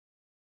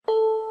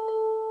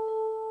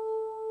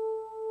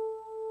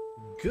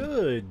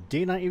Good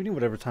day, night, evening,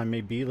 whatever time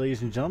may be,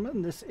 ladies and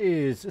gentlemen. This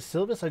is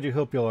Sylvis. I do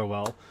hope y'all are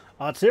well.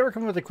 Today we're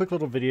coming with a quick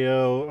little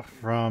video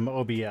from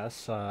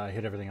OBS. I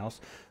hit everything else.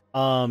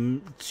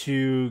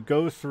 To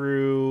go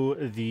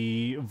through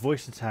the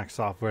voice attack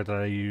software that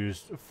I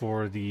used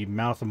for the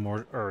Mouth of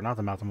not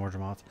the Mouth of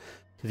Morgemoth,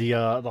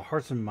 the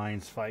Hearts and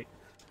Minds fight.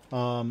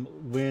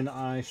 When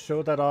I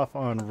showed that off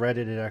on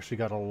Reddit, it actually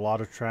got a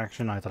lot of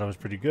traction. I thought it was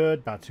pretty good.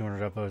 About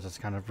 200 upvotes. That's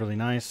kind of really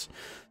nice.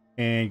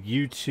 And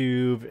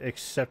YouTube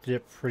accepted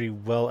it pretty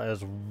well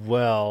as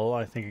well.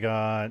 I think it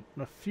got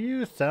a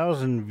few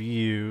thousand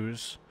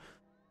views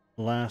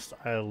last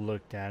I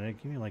looked at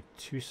it. Give me like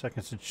 2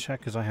 seconds to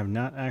check because I have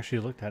not actually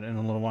looked at it in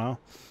a little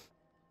while.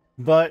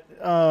 But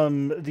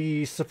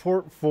the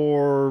support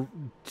for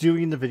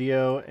doing the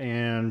video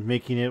and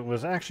making it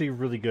was actually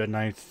really good, and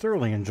I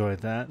thoroughly enjoyed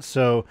that.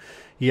 So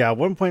yeah,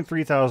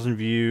 1.3 thousand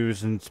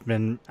views, and it's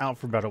been out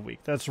for about a week.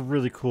 That's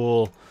really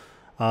cool.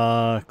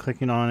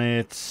 Clicking on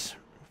it,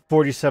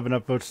 47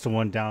 upvotes to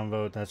 1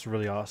 downvote. That's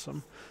really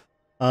awesome.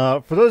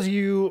 For those of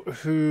you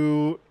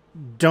who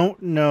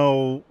don't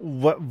know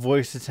what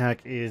voice attack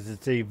is,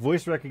 it's a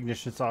voice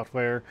recognition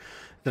software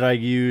that I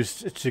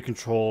used to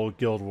control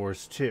Guild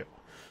Wars 2.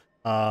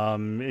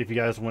 If you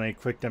guys want a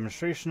quick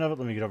demonstration of it,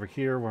 let me get over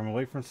here where I'm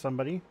away from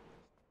somebody.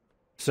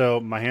 So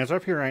my hands are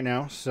up here right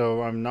now,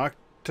 so I'm not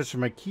touching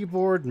my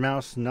keyboard,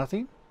 mouse,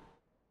 nothing.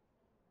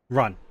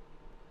 Run.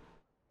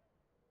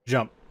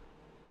 Jump.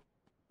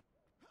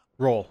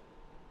 Roll.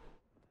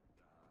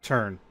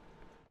 Turn.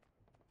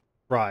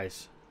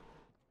 Rise.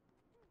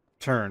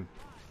 Turn.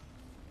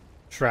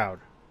 Shroud.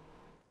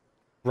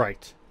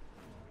 Right.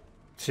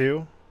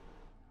 2.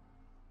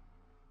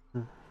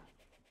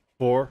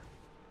 4.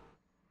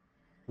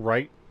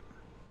 Right.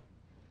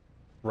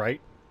 Right.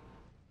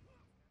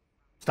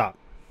 Stop.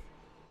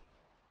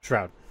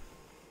 Shroud.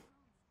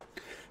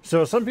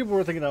 So some people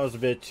were thinking that was a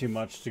bit too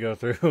much to go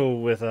through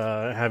with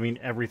having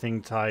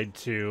everything tied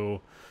to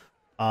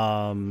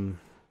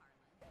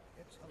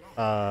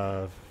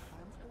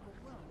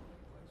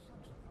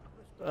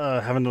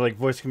having the like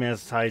voice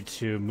commands tied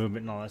to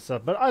movement and all that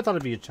stuff, but I thought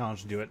it'd be a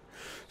challenge to do it.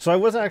 So I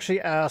was actually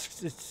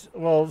asked,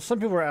 well, some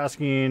people were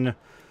asking,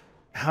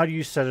 how do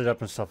you set it up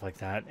and stuff like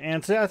that?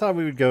 And today I thought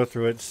we would go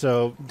through it.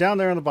 So down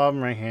there on the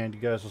bottom right hand, you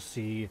guys will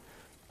see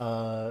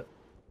all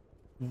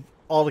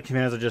the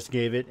commands I just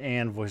gave it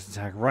and voice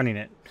attack running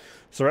it.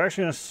 So we're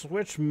actually going to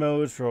switch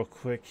modes real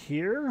quick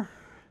here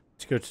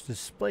to go to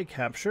display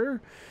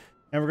capture.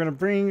 And we're going to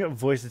bring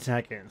voice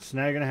attack in. So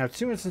now you're going to have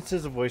 2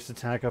 instances of voice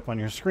attack up on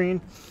your screen.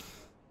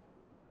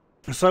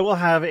 So I will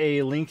have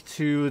a link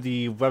to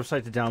the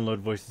website to download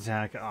voice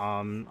attack.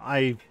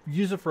 I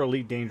use it for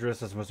Elite Dangerous.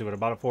 That's mostly what I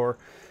bought it for.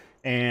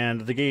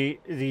 And the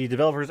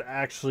developers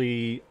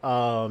actually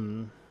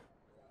upload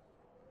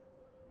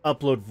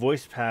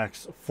voice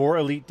packs for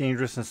Elite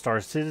Dangerous and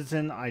Star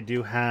Citizen. I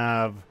do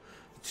have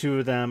 2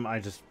 of them.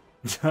 I'm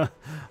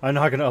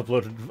not going to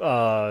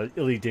upload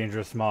Elite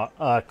Dangerous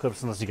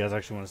clips unless you guys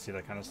actually want to see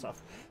that kind of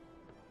stuff.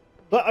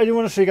 But I do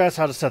want to show you guys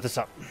how to set this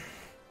up.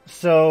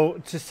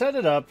 So to set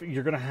it up,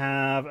 you're going to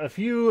have a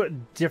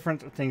few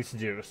different things to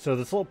do. So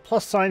this little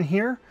plus sign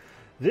here,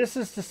 this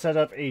is to set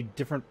up a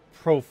different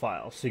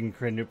profile. So you can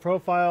create a new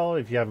profile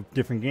if you have a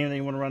different game that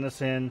you want to run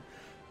this in.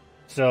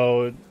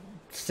 So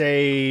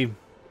say,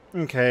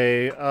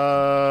 okay,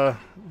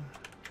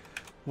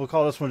 we'll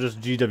call this one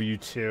just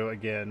GW2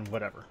 again,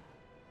 whatever.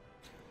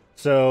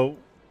 So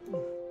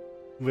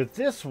with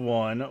this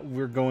one,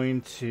 we're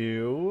going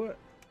to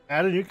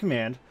add a new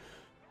command.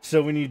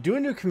 So when you do a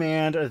new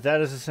command, that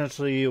is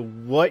essentially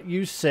what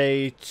you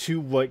say to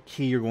what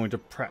key you're going to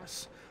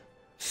press.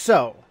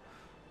 So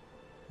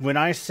when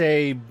I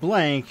say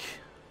blank,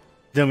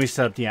 then we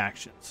set up the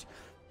actions.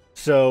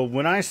 So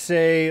when I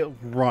say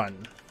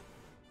run,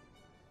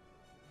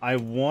 I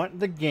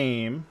want the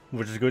game,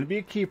 which is going to be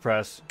a key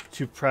press,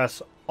 to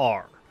press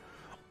R.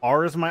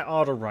 R is my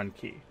auto run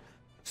key.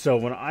 So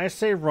when I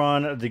say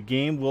run, the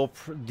game will,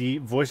 the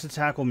voice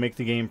attack will make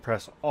the game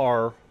press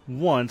R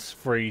once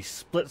for a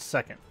split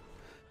second.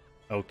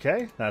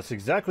 Okay, that's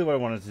exactly what I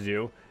wanted to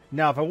do.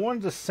 Now, if I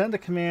wanted to send a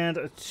command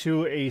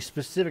to a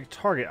specific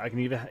target, I can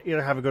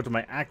either have it go to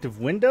my active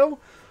window,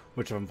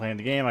 which if I'm playing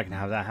the game, I can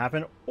have that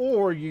happen,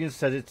 or you can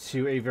set it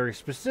to a very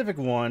specific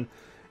one,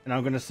 and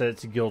I'm going to set it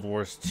to Guild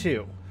Wars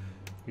 2.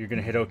 You're going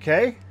to hit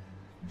OK.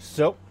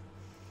 So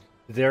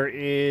there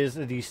is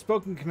the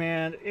spoken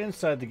command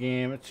inside the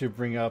game to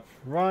bring up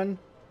run.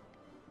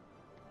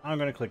 I'm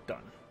going to click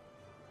done.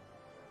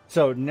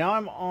 So now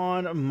I'm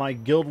on my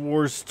Guild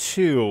Wars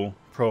 2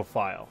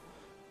 profile.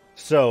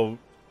 So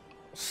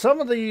some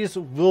of these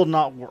will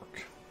not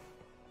work.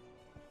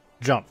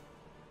 Jump.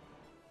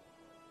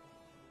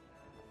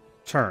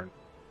 Turn.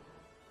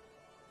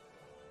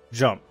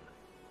 Jump.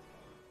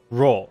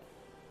 Roll.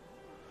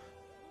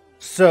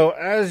 So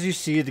as you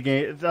see, the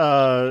game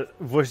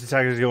voice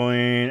attack is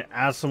going.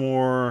 Add some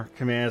more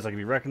commands that can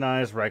be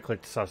recognized. Right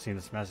click to stop seeing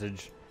this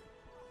message.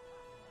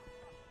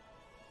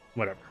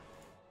 Whatever.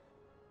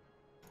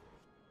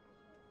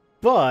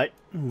 But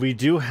we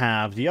do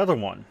have the other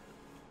one.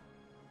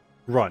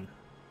 Run.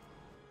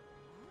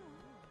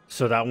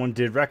 So that one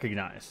did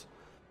recognize.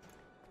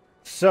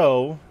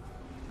 So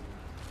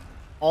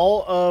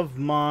all of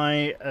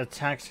my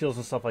attack skills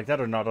and stuff like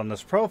that are not on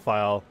this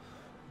profile,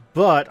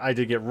 but I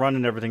did get run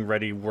and everything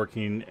ready,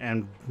 working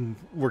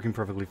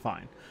perfectly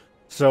fine.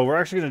 So we're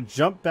actually going to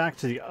jump back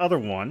to the other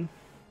one.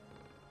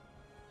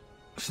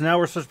 So now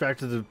we're switched back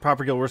to the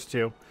proper Guild Wars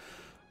 2.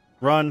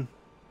 Run,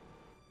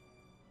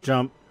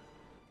 jump,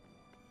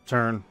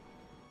 turn,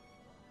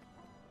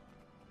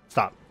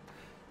 stop.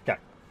 Okay.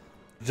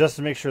 Just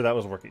to make sure that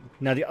was working.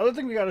 Now the other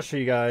thing we got to show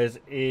you guys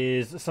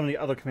is some of the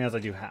other commands I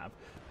do have.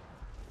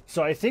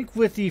 So I think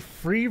with the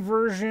free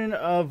version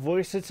of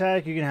Voice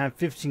Attack, you can have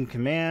 15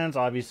 commands.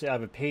 Obviously, I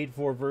have a paid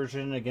for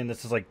version. Again,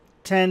 this is like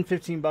 10,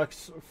 15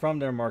 bucks from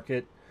their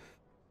market.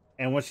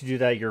 And once you do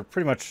that, you're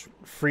pretty much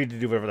free to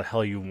do whatever the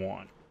hell you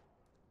want.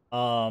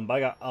 But I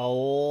got a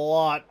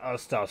lot of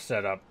stuff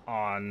set up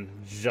on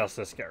just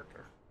this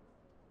character.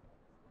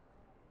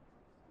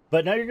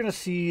 But now you're going to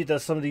see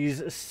that some of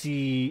these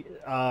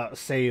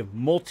say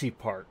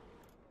multi-part.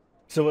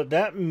 So what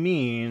that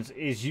means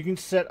is you can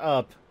set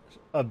up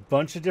a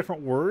bunch of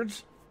different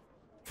words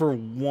for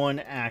one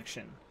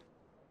action.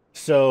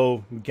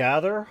 So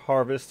gather,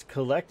 harvest,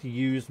 collect,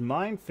 use,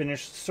 mine,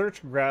 finish,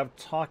 search, grab,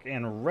 talk,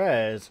 and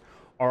res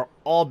are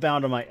all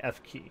bound on my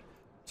F key.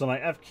 So my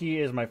F key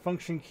is my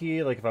function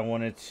key. Like if I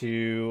wanted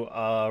to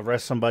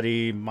res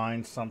somebody,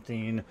 mine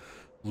something,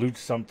 loot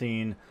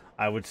something,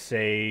 I would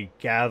say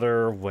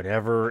gather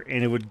whatever,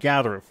 and it would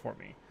gather it for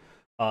me.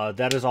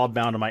 That is all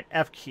bound on my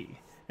F key.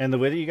 And the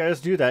way that you guys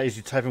do that is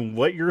you type in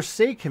what your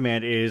say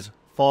command is,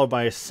 followed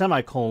by a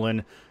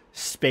semicolon,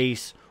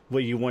 space,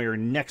 what you want your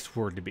next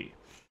word to be.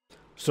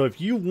 So if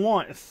you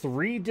want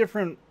 3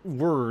 different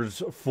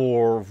words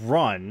for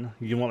run,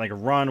 you want like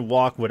run,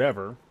 walk,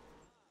 whatever,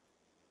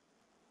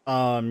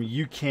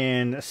 you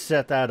can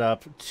set that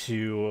up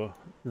to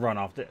run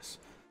off this.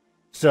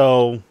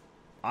 So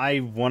I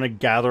want to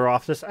gather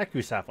off this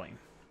Equi sapling.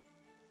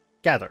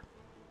 Gather.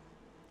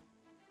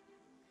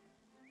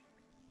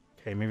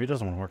 Okay, maybe it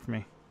doesn't want to work for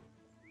me.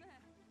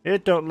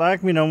 It don't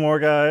like me no more,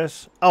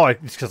 guys. Oh,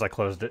 it's because I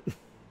closed it.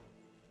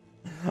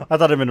 I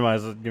thought I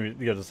minimized it. Give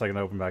me a second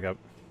to open back up.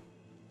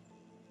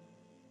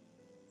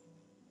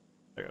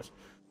 There it goes.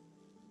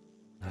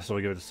 So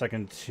we give it a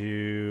second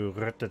to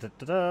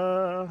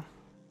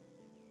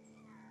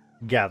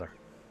gather.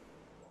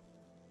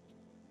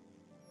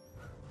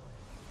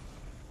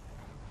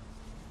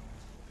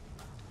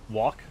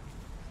 Walk.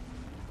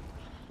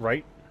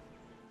 Right.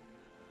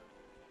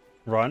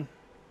 Run.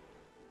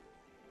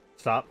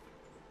 Stop.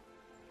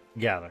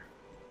 Gather.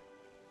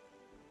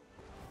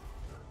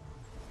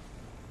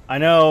 I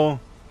know,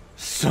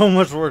 so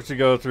much work to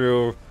go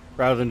through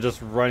rather than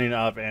just running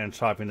up and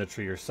chopping the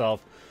tree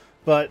yourself,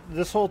 but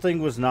this whole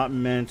thing was not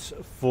meant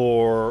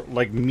for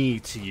like me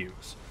to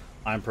use.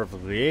 I'm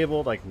perfectly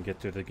able, I can get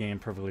through the game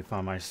perfectly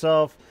fine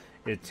myself.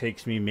 It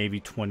takes me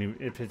maybe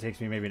it takes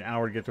me maybe an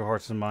hour to get through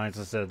Hearts and Minds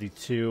instead of the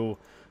 2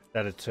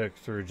 that it took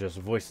through just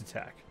Voice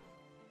Attack.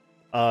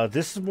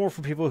 This is more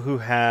for people who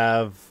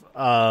have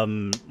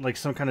like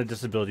some kind of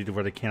disability to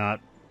where they cannot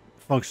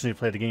functionally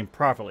play the game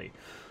properly.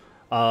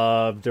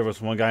 There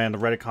was one guy in the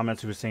Reddit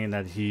comments who was saying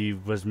that he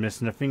was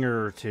missing a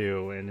finger or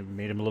two, and it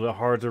made him a little bit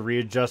hard to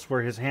readjust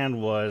where his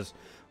hand was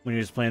when he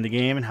was playing the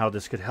game, and how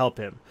this could help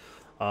him.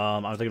 I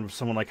was thinking of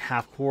someone like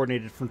Half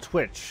Coordinated from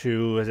Twitch,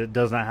 who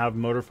does not have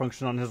motor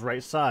function on his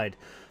right side,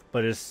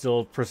 but is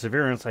still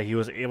perseverance. Like he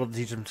was able to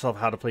teach himself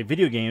how to play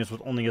video games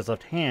with only his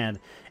left hand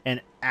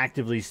and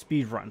actively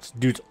speedruns.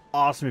 Dude's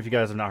awesome if you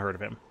guys have not heard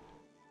of him.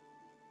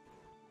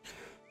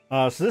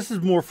 So this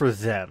is more for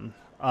them.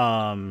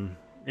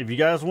 If you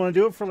guys want to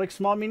do it for like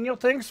small menial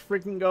things,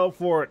 freaking go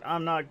for it.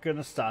 I'm not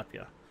gonna stop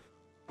you.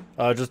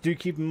 Just do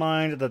keep in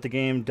mind that the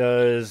game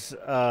does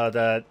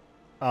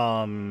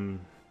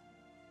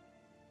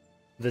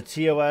the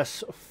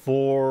TOS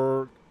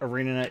for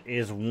ArenaNet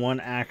is 1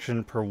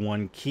 action per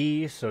 1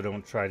 key, so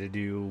don't try to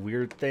do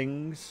weird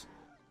things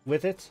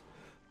with it.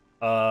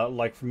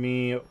 Like for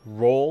me,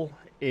 roll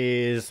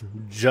is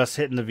just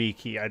hitting the V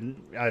key. I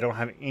don't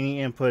have any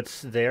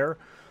inputs there.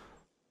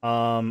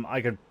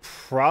 I could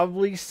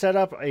probably set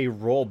up a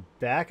roll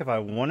back if I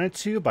wanted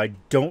to, but I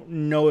don't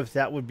know if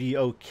that would be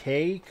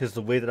okay, because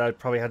the way that I'd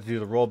probably have to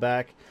do the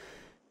rollback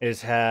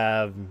is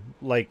have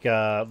like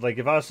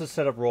if I was to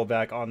set up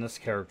rollback on this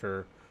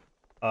character,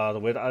 the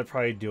way that I'd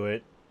probably do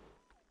it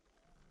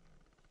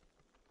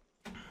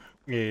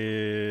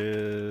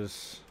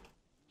is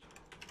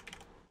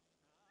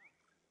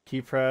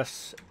key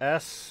press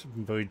S,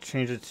 but we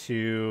change it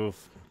to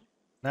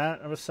that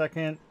of a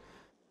second.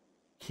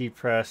 Key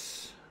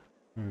press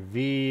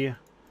V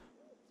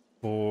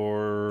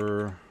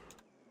for.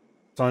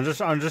 So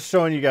I'm just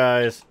showing you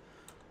guys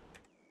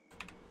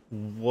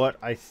what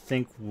I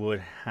think would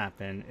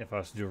happen if I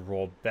was to do a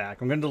roll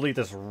back. I'm going to delete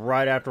this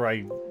right after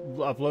I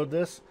upload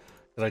this,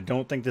 because I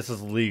don't think this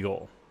is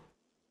legal,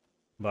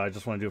 but I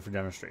just want to do it for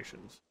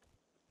demonstrations.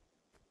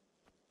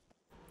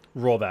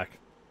 Roll back.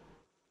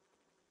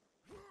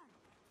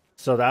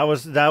 So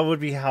that would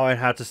be how I'd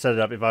have to set it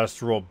up if I was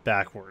to roll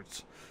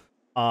backwards.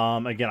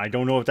 Again, I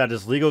don't know if that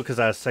is legal because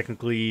that's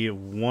technically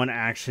one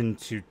action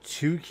to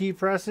 2 key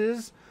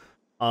presses.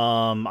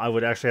 I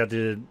would actually have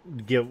to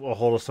get a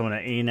hold of someone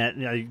at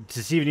ANET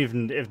to see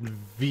even if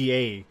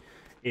VA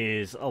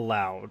is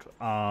allowed.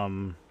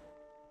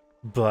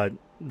 But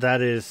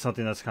that is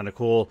something that's kind of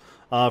cool.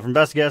 From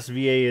best guess,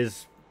 VA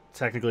is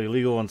technically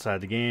legal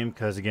inside the game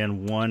because,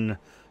 again, one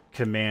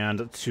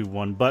command to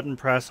one button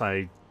press.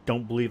 I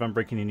don't believe I'm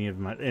breaking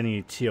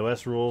any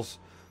TOS rules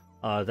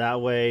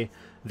that way.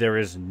 There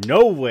is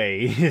no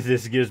way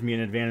this gives me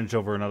an advantage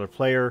over another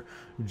player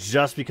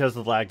just because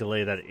of the lag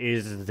delay that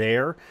is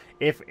there.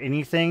 If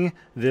anything,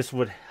 this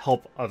would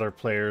help other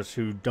players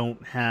who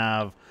don't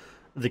have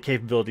the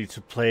capability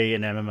to play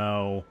an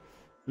MMO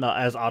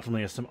as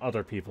optimally as some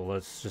other people.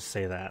 Let's just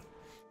say that.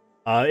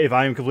 If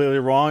I am completely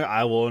wrong,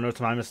 I will own up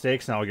to my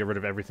mistakes and I will get rid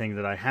of everything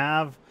that I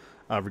have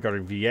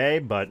regarding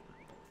VA. But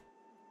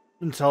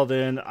until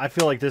then, I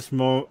feel like this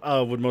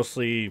would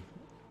mostly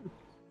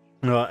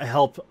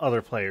help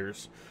other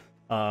players,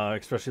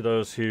 especially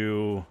those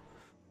who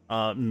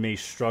may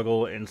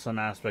struggle in some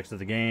aspects of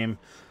the game,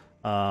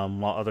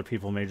 while other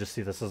people may just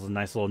see this as a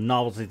nice little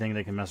novelty thing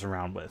they can mess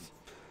around with.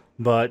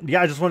 But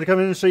yeah, I just wanted to come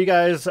in and show you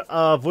guys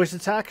Voice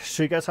Attack,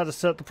 show you guys how to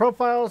set up the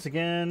profiles.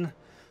 Again,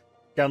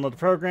 download the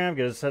program,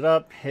 get it set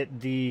up,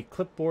 hit the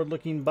clipboard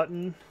looking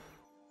button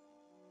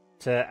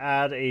to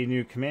add a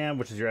new command,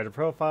 which is your edit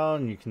profile,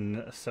 and you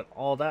can set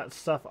all that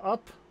stuff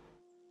up.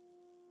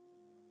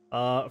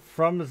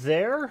 From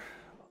there,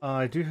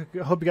 I do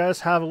hope you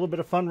guys have a little bit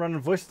of fun running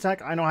Voice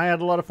Attack. I know I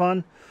had a lot of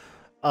fun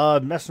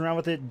messing around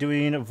with it,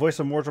 doing Voice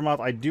of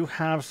Mordremoth. I do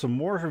have some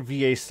more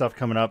VA stuff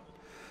coming up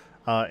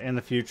in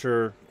the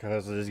future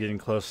because it is getting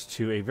close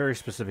to a very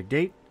specific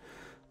date.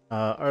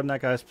 Other than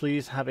that, guys,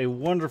 please have a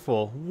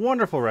wonderful,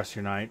 wonderful rest of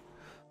your night.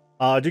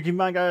 Do keep in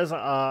mind, guys,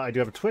 I do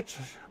have a Twitch.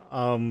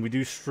 We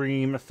do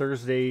stream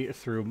Thursday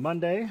through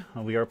Monday.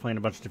 We are playing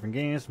a bunch of different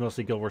games,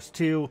 mostly Guild Wars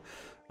 2.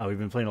 We've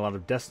been playing a lot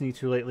of Destiny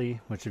 2 lately,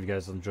 which if you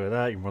guys enjoy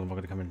that, you're more than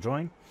welcome to come and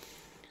join.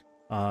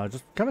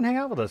 Just come and hang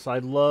out with us. I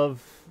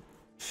love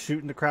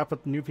shooting the crap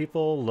with new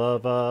people,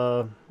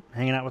 love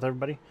hanging out with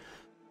everybody.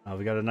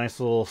 We got a nice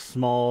little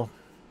small,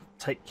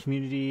 tight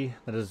community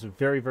that is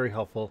very, very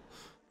helpful.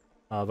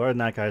 But other than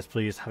that, guys,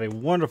 please have a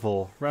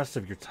wonderful rest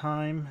of your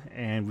time,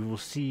 and we will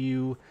see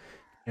you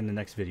in the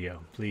next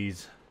video.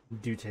 Please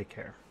do take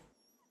care.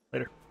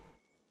 Later.